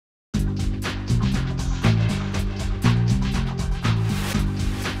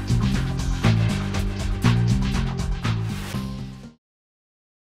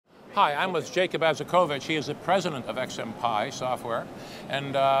Hi, I'm with Jacob Aizikowitz. He is the president of XMPie software,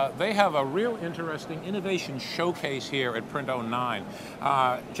 and they have a real interesting innovation showcase here at Print 09.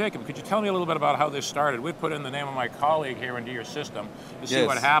 Jacob, could you tell me a little bit about how this started? We've put in the name of my colleague here into your system to see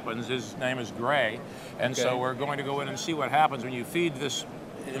what happens. His name is Gray, and so we're going to go in and see what happens when you feed this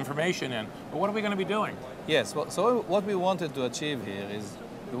information in. But what are we going to be doing? Yes, well, so what we wanted to achieve here is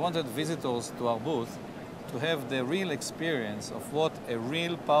we wanted visitors to our booth to have the real experience of what a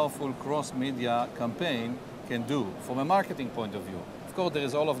real powerful cross-media campaign can do from a marketing point of view. Of course, there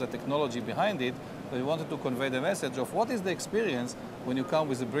is all of the technology behind it, but we wanted to convey the message of what is the experience when you come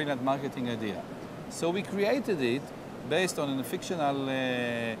with a brilliant marketing idea. So we created it based on a fictional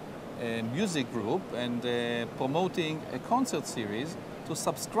music group and promoting a concert series to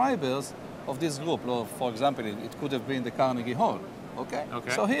subscribers of this group. For example, it could have been the Carnegie Hall. Okay?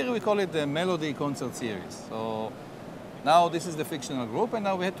 So here we call it the Melody Concert Series. So now this is the fictional group, and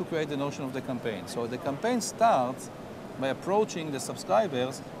now we had to create the notion of the campaign. So the campaign starts by approaching the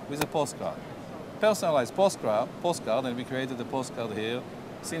subscribers with a postcard. Personalized postcard, and we created the postcard here.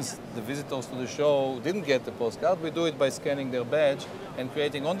 Since the visitors to the show didn't get the postcard, we do it by scanning their badge and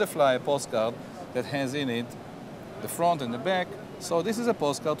creating on the fly a postcard that has in it the front and the back. So this is a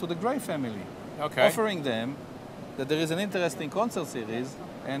postcard to the Gray family, offering them that there is an interesting concert series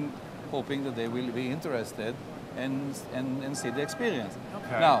and hoping that they will be interested and see the experience.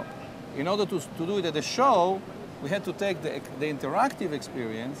 Now, in order to do it at the show, we had to take the interactive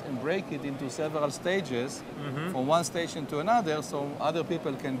experience and break it into several stages from one station to another so other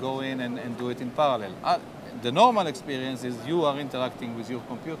people can go in and do it in parallel. The normal experience is you are interacting with your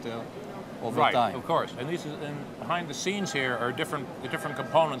computer over time. Of course. And these behind the scenes here are the different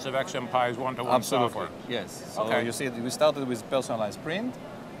components of XMPie's one-to-one software. Yes. So you see, we started with personalized print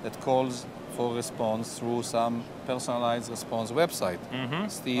that calls for response through some personalized response website,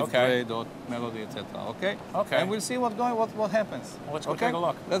 stevegray.melody, etc. Okay. And we'll see what happens. Let's go take a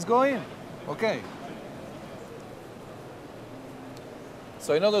look. Let's go in. Okay.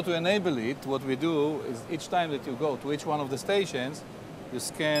 So in order to enable it, what we do is each time that you go to each one of the stations, you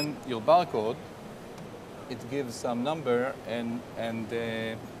scan your barcode, it gives some number, and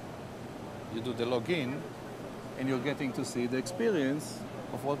you do the login, and you're getting to see the experience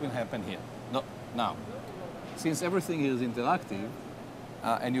of what will happen here. Now, since everything is interactive,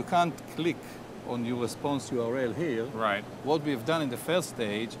 and you can't click on your response URL here, what we've done in the first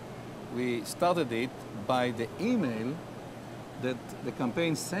stage, we started it by the email that the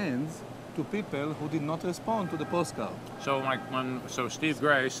campaign sends to people who did not respond to the postcard. So so Steve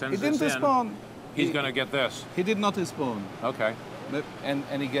Gray sends this in. He didn't respond. He's going to get this. He did not respond. Okay.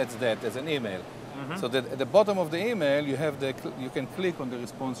 And he gets that as an email. So that at the bottom of the email, you can click on the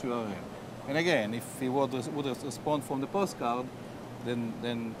response URL. And again, if he would respond from the postcard,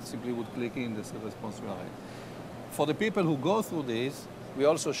 then simply would click in the response URL. For the people who go through this, we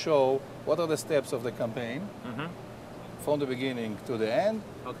also show what are the steps of the campaign. From the beginning to the end.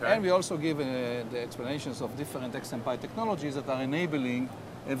 And we also give the explanations of different XMPie technologies that are enabling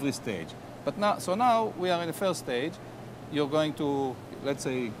every stage. But now we are in the first stage. You're going to, let's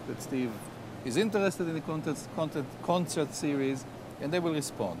say that Steve is interested in the concert series, and they will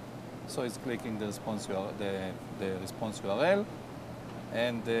respond. So it's clicking the response URL.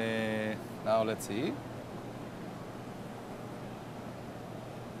 And now let's see.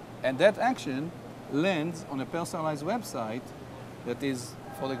 And that action lands on a personalized website that is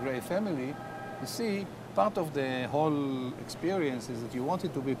for the Gray family. You see, part of the whole experience is that you want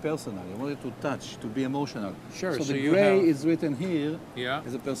it to be personal. You want it to touch, to be emotional. Sure. So the Gray is written here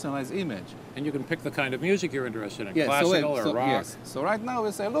as a personalized image. And you can pick the kind of music you're interested in, classical or rock. Yes. So right now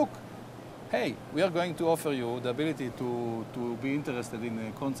we say, look, hey, we are going to offer you the ability to be interested in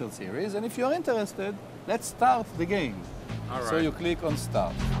a concert series. And if you're interested, let's start the game. So you click on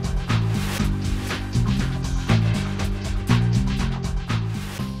Start.